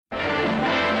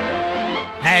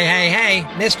Hey,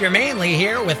 Mr. Manly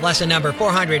here with lesson number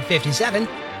 457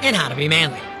 in How to Be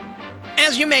Manly.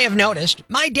 As you may have noticed,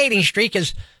 my dating streak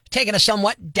has taken a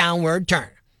somewhat downward turn.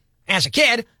 As a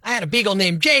kid, I had a beagle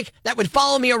named Jake that would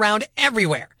follow me around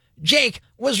everywhere. Jake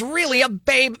was really a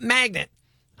babe magnet.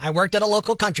 I worked at a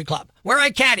local country club where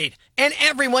I caddied, and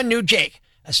everyone knew Jake,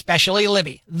 especially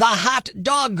Libby, the hot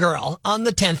dog girl on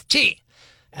the 10th tee.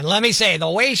 And let me say, the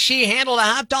way she handled a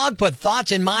hot dog put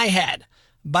thoughts in my head.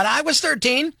 But I was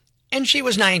 13 and she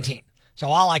was 19. So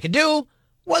all I could do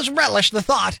was relish the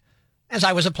thought as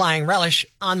I was applying relish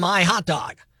on my hot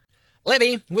dog.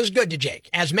 Libby was good to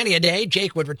Jake, as many a day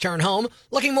Jake would return home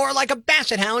looking more like a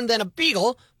basset hound than a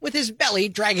beagle with his belly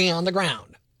dragging on the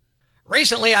ground.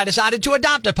 Recently, I decided to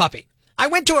adopt a puppy. I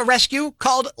went to a rescue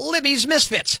called Libby's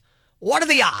Misfits. What are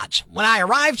the odds? When I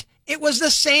arrived, it was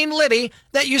the same Libby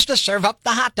that used to serve up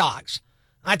the hot dogs.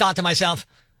 I thought to myself,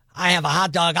 I have a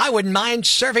hot dog I wouldn't mind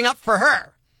serving up for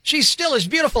her. She's still as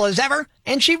beautiful as ever,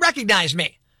 and she recognized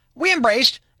me. We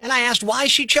embraced, and I asked why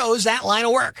she chose that line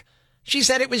of work. She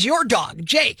said it was your dog,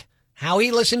 Jake, how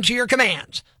he listened to your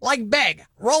commands, like beg,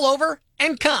 roll over,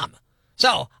 and come.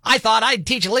 So I thought I'd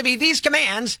teach Libby these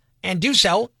commands and do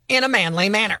so in a manly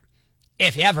manner.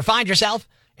 If you ever find yourself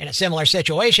in a similar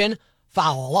situation,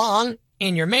 follow along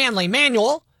in your manly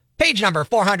manual, page number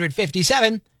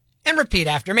 457, and repeat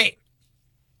after me.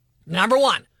 Number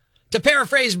 1, to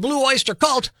paraphrase Blue Oyster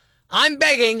Cult, I'm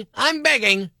begging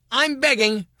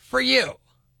for you.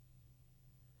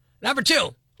 Number 2,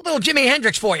 a little Jimi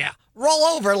Hendrix for you. Roll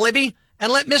over, Libby,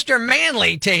 and let Mr.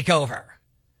 Manly take over.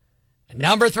 And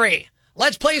number 3,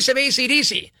 let's play some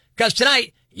AC/DC, because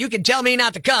tonight you can tell me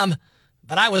not to come,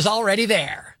 but I was already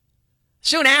there.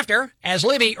 Soon after, as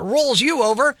Libby rolls you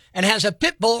over and has a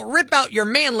pit bull rip out your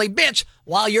manly bits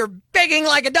while you're begging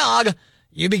like a dog,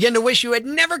 you begin to wish you had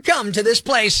never come to this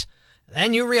place.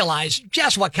 Then you realize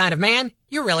just what kind of man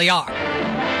you really are.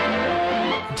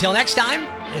 Until next time,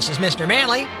 this is Mr.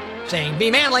 Manly saying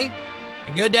be manly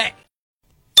and good day.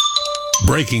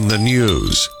 Breaking the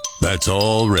news that's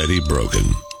already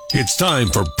broken. It's time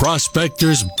for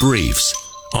Prospector's Briefs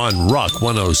on Rock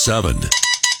 107.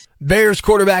 Bears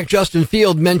quarterback Justin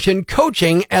Fields mentioned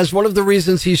coaching as one of the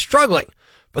reasons he's struggling.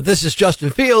 But this is Justin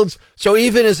Fields, so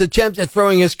even his attempt at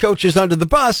throwing his coaches under the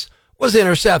bus was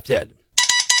intercepted.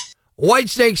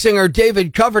 Whitesnake singer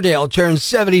David Coverdale turns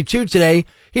 72 today.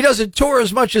 He doesn't tour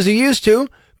as much as he used to,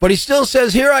 but he still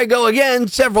says, "Here I go again,"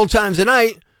 several times a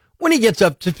night when he gets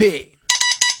up to pee.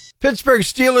 Pittsburgh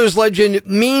Steelers legend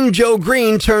Mean Joe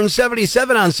Green turns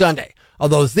 77 on Sunday,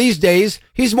 although these days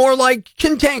he's more like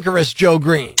Cantankerous Joe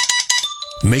Green.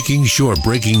 Making sure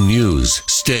breaking news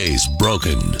stays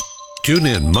broken. Tune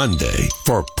in Monday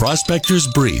for Prospector's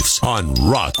Briefs on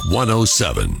Rock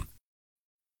 107.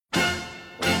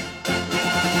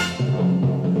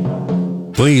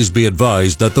 Please be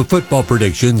advised that the football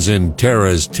predictions in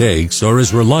Tara's Takes are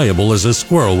as reliable as a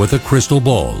squirrel with a crystal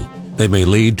ball. They may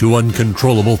lead to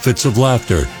uncontrollable fits of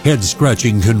laughter,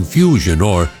 head-scratching confusion,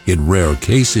 or, in rare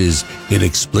cases,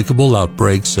 inexplicable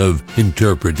outbreaks of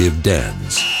interpretive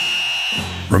dance.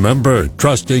 Remember,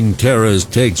 trusting Tara's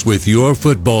Takes with your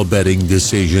football betting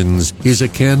decisions is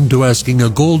akin to asking a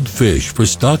goldfish for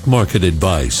stock market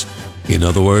advice. In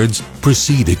other words,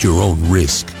 proceed at your own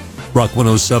risk. Rock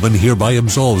 107 hereby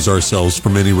absolves ourselves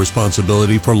from any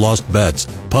responsibility for lost bets,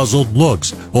 puzzled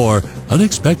looks, or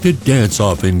unexpected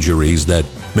dance-off injuries that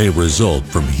may result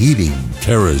from heeding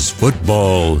Tara's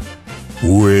football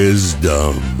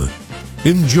wisdom.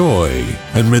 Enjoy,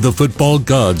 and may the football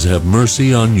gods have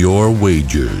mercy on your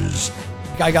wagers.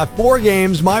 I got 4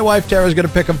 games. My wife Tara's going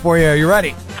to pick them for you. Are you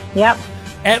ready? Yep.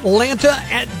 Atlanta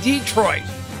at Detroit.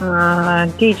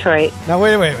 Detroit. Now,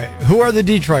 wait. Who are the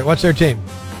Detroit? What's their team?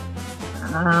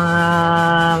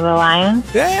 The Lions.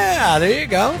 Yeah, there you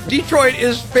go. Detroit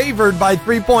is favored by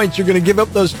 3 points. You're going to give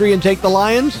up those 3 and take the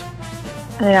Lions?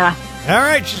 Yeah. All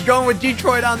right, she's going with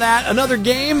Detroit on that. Another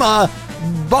game,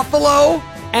 Buffalo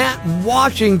at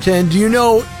Washington. Do you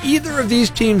know either of these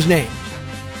teams' names?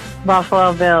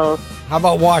 Buffalo Bills. How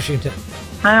about Washington?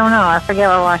 I don't know. I forget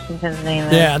what Washington's name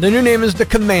is. Yeah, the new name is the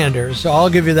Commanders, so I'll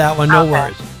give you that one. No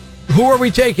worries. Who are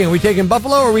we taking? Are we taking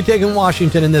Buffalo or are we taking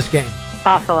Washington in this game?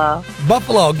 Buffalo.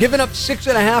 Buffalo, giving up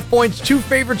 6.5 points, 2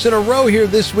 favorites in a row here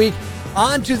this week.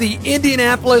 On to the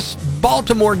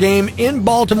Indianapolis-Baltimore game in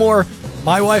Baltimore.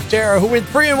 My wife, Tara, who went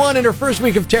 3-1 in her first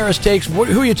week of Tara's Takes.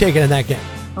 Who are you taking in that game?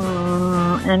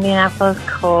 Indianapolis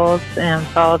Colts and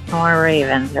Baltimore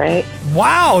Ravens, right?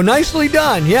 Wow, nicely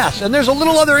done. Yes, and there's a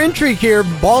little other intrigue here.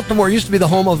 Baltimore used to be the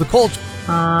home of the Colts.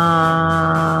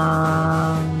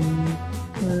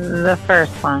 The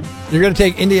first one. You're going to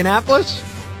take Indianapolis?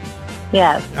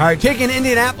 Yes. All right, taking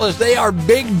Indianapolis. They are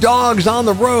big dogs on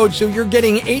the road, so you're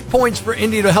getting 8 points for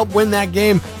Indy to help win that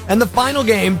game. And the final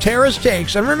game, Tara's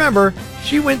takes. And remember,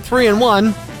 she went 3-1.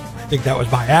 I think that was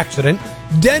by accident.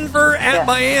 Denver at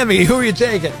Miami. Who are you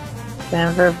taking?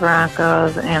 Denver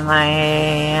Broncos and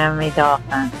Miami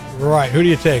Dolphins. Right. Who do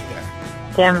you take there?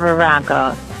 Denver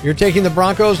Broncos. You're taking the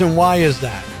Broncos, and why is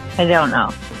that? I don't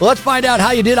know. Well, let's find out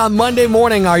how you did on Monday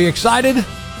morning. Are you excited?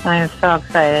 I'm so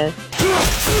excited.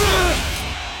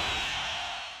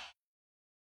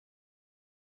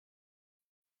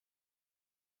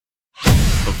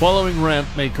 The following rant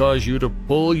may cause you to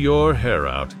pull your hair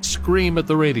out, scream at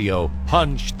the radio,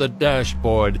 punch the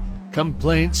dashboard.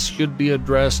 Complaints should be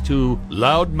addressed to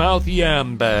Loudmouth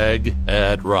Yambag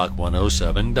at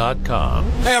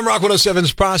rock107.com. Hey, I'm Rock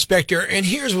 107's Prospector, and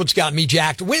here's what's got me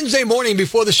jacked. Wednesday morning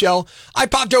before the show, I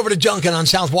popped over to Junkin' on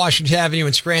South Washington Avenue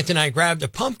in Scranton. I grabbed a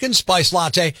pumpkin spice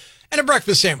latte and a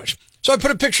breakfast sandwich. So I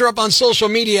put a picture up on social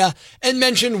media and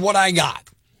mentioned what I got.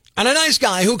 And a nice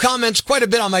guy who comments quite a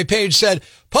bit on my page said,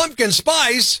 "Pumpkin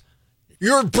spice,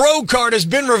 your bro card has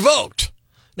been revoked."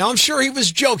 Now, I'm sure he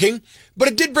was joking, but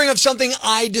it did bring up something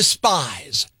I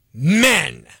despise.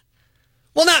 Men.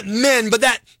 Well, not men, but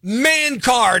that man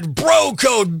card, bro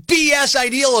code, BS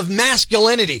ideal of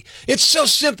masculinity. It's so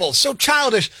simple, so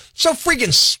childish, so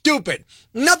freaking stupid.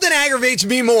 Nothing aggravates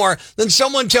me more than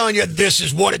someone telling you this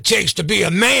is what it takes to be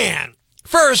a man.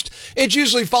 First, it's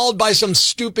usually followed by some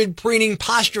stupid, preening,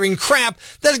 posturing crap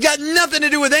that's got nothing to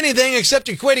do with anything except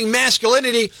equating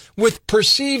masculinity with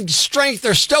perceived strength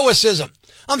or stoicism.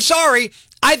 I'm sorry,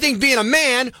 I think being a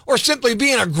man, or simply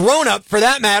being a grown-up for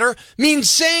that matter, means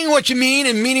saying what you mean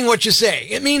and meaning what you say.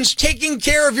 It means taking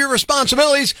care of your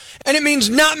responsibilities, and it means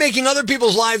not making other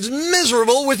people's lives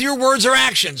miserable with your words or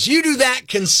actions. You do that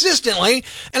consistently,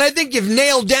 and I think you've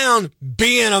nailed down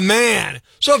being a man.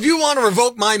 So if you want to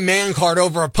revoke my man card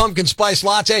over a pumpkin spice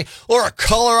latte, or a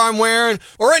color I'm wearing,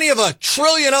 or any of a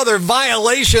trillion other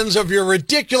violations of your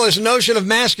ridiculous notion of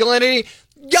masculinity,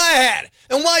 go ahead.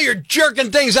 And while you're jerking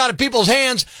things out of people's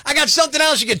hands, I got something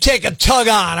else you can take a tug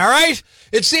on, all right?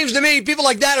 It seems to me people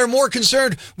like that are more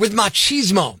concerned with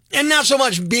machismo and not so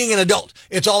much being an adult.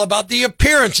 It's all about the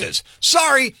appearances.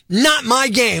 Sorry, not my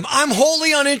game. I'm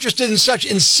wholly uninterested in such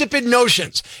insipid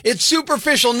notions. It's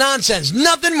superficial nonsense,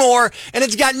 nothing more, and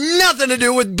it's got nothing to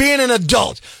do with being an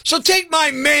adult. So take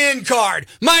my man card,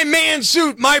 my man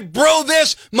suit, my bro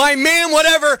this, my man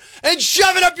whatever, and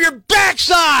shove it up your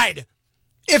backside.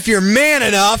 If you're man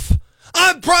enough.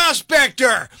 I'm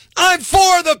Prospector. I'm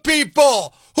for the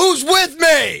people. Who's with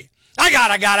me? I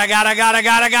gotta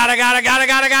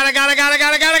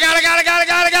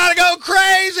go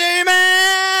crazy,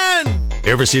 man.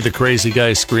 Ever see the crazy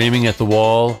guy screaming at the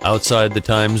wall outside the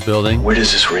Times building? Where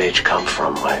does this rage come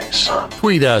from, my son?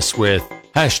 Tweet us with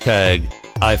hashtag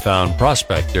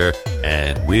 #IFoundProspector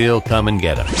and we'll come and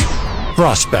get him.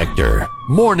 Prospector,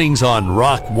 mornings on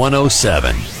Rock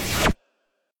 107.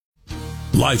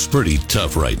 Life's pretty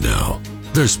tough right now.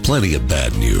 There's plenty of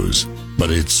bad news,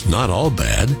 but it's not all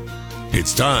bad.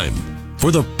 It's time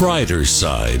for the brighter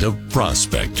side of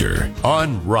Prospector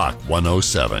on Rock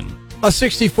 107. A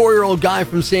 64-year-old guy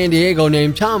from San Diego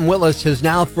named Tom Willis has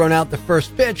now thrown out the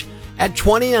first pitch at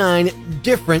 29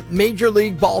 different major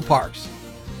league ballparks.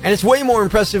 And it's way more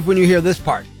impressive when you hear this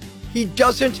part. He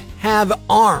doesn't have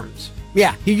arms.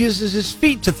 Yeah, he uses his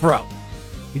feet to throw.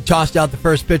 He tossed out the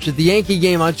first pitch at the Yankee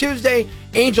game on Tuesday.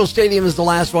 Angel Stadium is the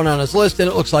last one on his list, and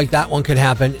it looks like that one could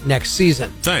happen next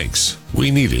season. Thanks. We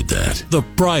needed that. The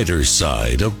brighter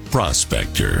side of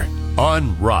Prospector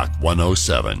on Rock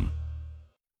 107.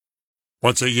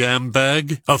 What's a yam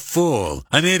bag? A fool,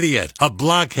 an idiot, a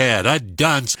blockhead, a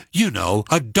dunce, you know,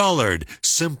 a dullard,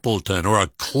 simpleton, or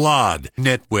a clod,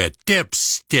 nitwit,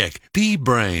 dipstick,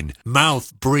 pea-brain,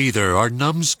 mouth breather, or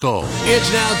numbskull.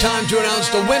 It's now time to announce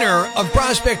the winner of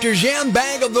Prospector's Yam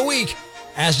Bag of the Week,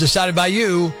 as decided by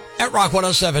you at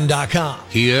rock107.com.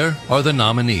 Here are the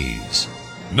nominees.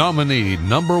 Nominee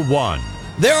number 1.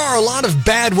 There are a lot of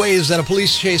bad ways that a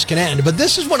police chase can end, but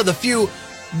this is one of the few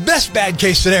best bad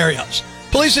case scenarios.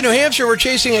 Police in New Hampshire were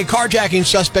chasing a carjacking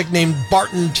suspect named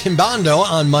Barton Timbando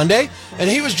on Monday, and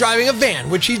he was driving a van,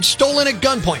 which he'd stolen at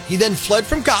gunpoint. He then fled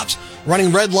from cops,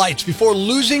 running red lights before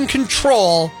losing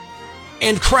control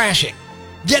and crashing.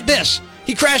 Get this,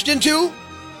 he crashed into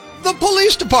the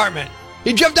police department.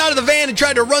 He jumped out of the van and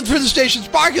tried to run through the station's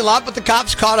parking lot, but the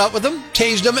cops caught up with him,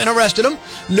 tased him, and arrested him.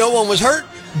 No one was hurt.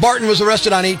 Barton was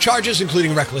arrested on 8 charges,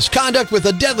 including reckless conduct with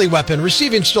a deadly weapon,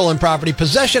 receiving stolen property,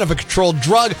 possession of a controlled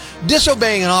drug,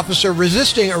 disobeying an officer,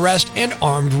 resisting arrest, and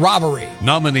armed robbery.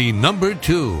 Nominee number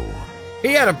 2.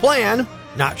 He had a plan.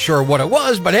 Not sure what it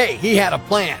was, but hey, he had a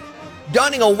plan.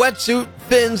 Donning a wetsuit,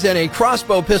 fins, and a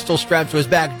crossbow pistol strapped to his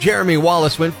back, Jeremy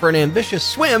Wallace went for an ambitious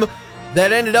swim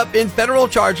that ended up in federal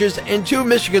charges and 2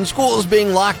 Michigan schools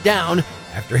being locked down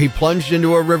after he plunged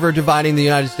into a river dividing the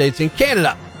United States and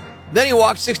Canada. Then he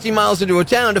walked 60 miles into a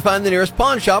town to find the nearest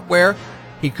pawn shop where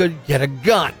he could get a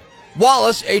gun.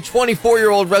 Wallace, a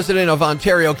 24-year-old resident of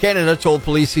Ontario, Canada, told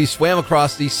police he swam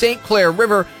across the St. Clair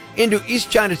River into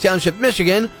East China Township,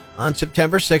 Michigan on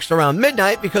September 6th around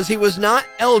midnight because he was not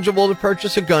eligible to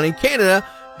purchase a gun in Canada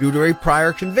due to a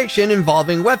prior conviction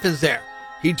involving weapons there.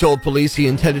 He told police he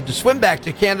intended to swim back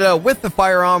to Canada with the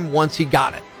firearm once he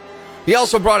got it. He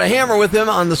also brought a hammer with him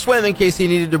on the swim in case he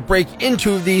needed to break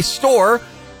into the store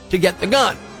to get the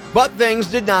gun. But things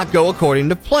did not go according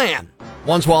to plan.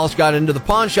 Once Wallace got into the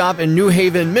pawn shop in New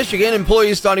Haven, Michigan,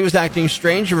 employees thought he was acting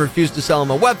strange and refused to sell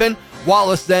him a weapon.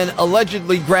 Wallace then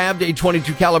allegedly grabbed a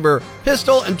 .22 caliber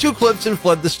pistol and 2 clips and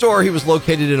fled the store. He was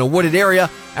located in a wooded area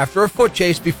after a foot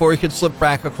chase before he could slip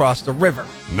back across the river.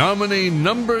 Nominee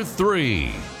number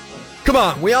 3. Come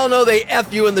on, we all know they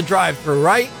F you in the drive-thru,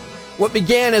 right? What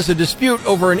began as a dispute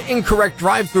over an incorrect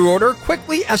drive-thru order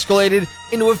quickly escalated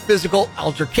into a physical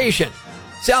altercation.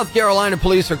 South Carolina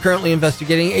police are currently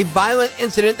investigating a violent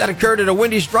incident that occurred at a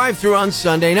Wendy's drive-thru on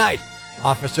Sunday night.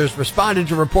 Officers responded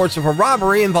to reports of a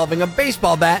robbery involving a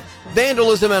baseball bat,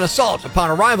 vandalism, and assault.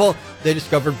 Upon arrival, they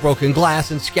discovered broken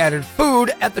glass and scattered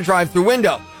food at the drive-thru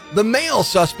window. The male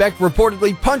suspect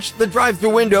reportedly punched the drive-thru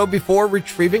window before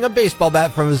retrieving a baseball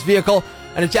bat from his vehicle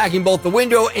and attacking both the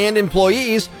window and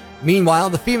employees. Meanwhile,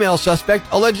 the female suspect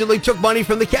allegedly took money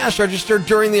from the cash register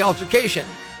during the altercation.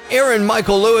 Aaron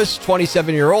Michael Lewis,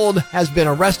 27-year-old, has been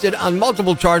arrested on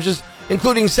multiple charges,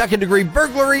 including second-degree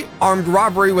burglary, armed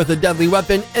robbery with a deadly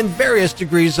weapon, and various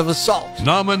degrees of assault.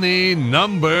 Nominee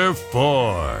number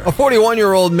 4. A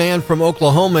 41-year-old man from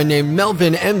Oklahoma named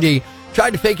Melvin MD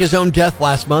tried to fake his own death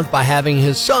last month by having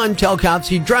his son tell cops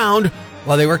he drowned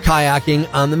while they were kayaking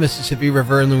on the Mississippi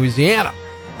River in Louisiana.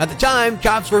 At the time,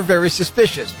 cops were very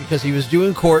suspicious because he was due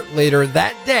in court later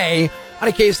that day on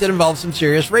a case that involved some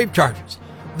serious rape charges.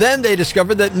 Then they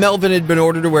discovered that Melvin had been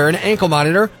ordered to wear an ankle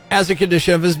monitor as a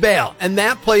condition of his bail, and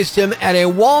that placed him at a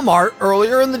Walmart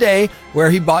earlier in the day where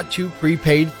he bought 2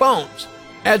 prepaid phones.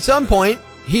 At some point,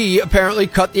 he apparently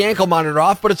cut the ankle monitor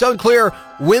off, but it's unclear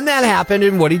when that happened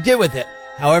and what he did with it.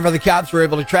 However, the cops were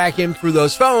able to track him through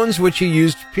those phones, which he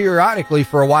used periodically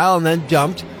for a while and then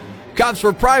dumped. Cops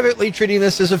were privately treating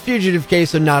this as a fugitive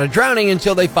case and not a drowning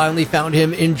until they finally found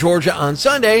him in Georgia on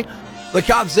Sunday. The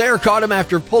cops there caught him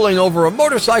after pulling over a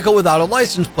motorcycle without a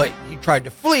license plate. He tried to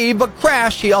flee, but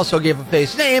crashed. He also gave a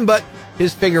fake name, but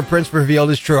his fingerprints revealed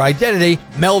his true identity.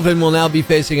 Melvin will now be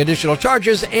facing additional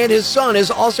charges, and his son is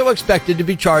also expected to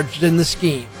be charged in the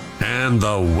scheme. And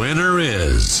the winner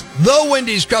is The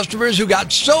Wendy's customers who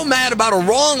got so mad about a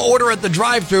wrong order at the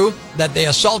drive-thru that they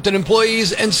assaulted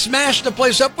employees and smashed the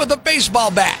place up with a baseball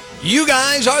bat. You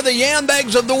guys are the yam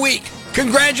bags of the week.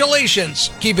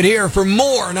 Congratulations. Keep it here for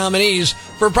more nominees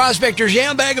for Prospector's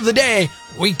Yam Bag of the Day,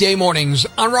 weekday mornings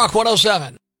on Rock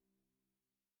 107.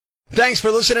 Thanks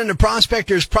for listening to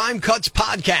Prospector's Prime Cuts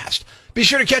podcast. Be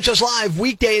sure to catch us live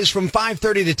weekdays from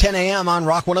 5:30 to 10 a.m. on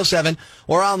Rock 107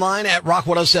 or online at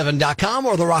rock107.com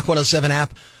or the Rock 107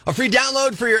 app, a free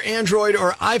download for your Android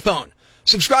or iPhone.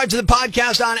 Subscribe to the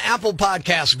podcast on Apple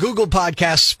Podcasts, Google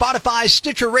Podcasts, Spotify,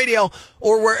 Stitcher Radio,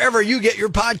 or wherever you get your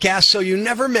podcasts so you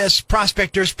never miss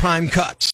Prospector's Prime Cuts.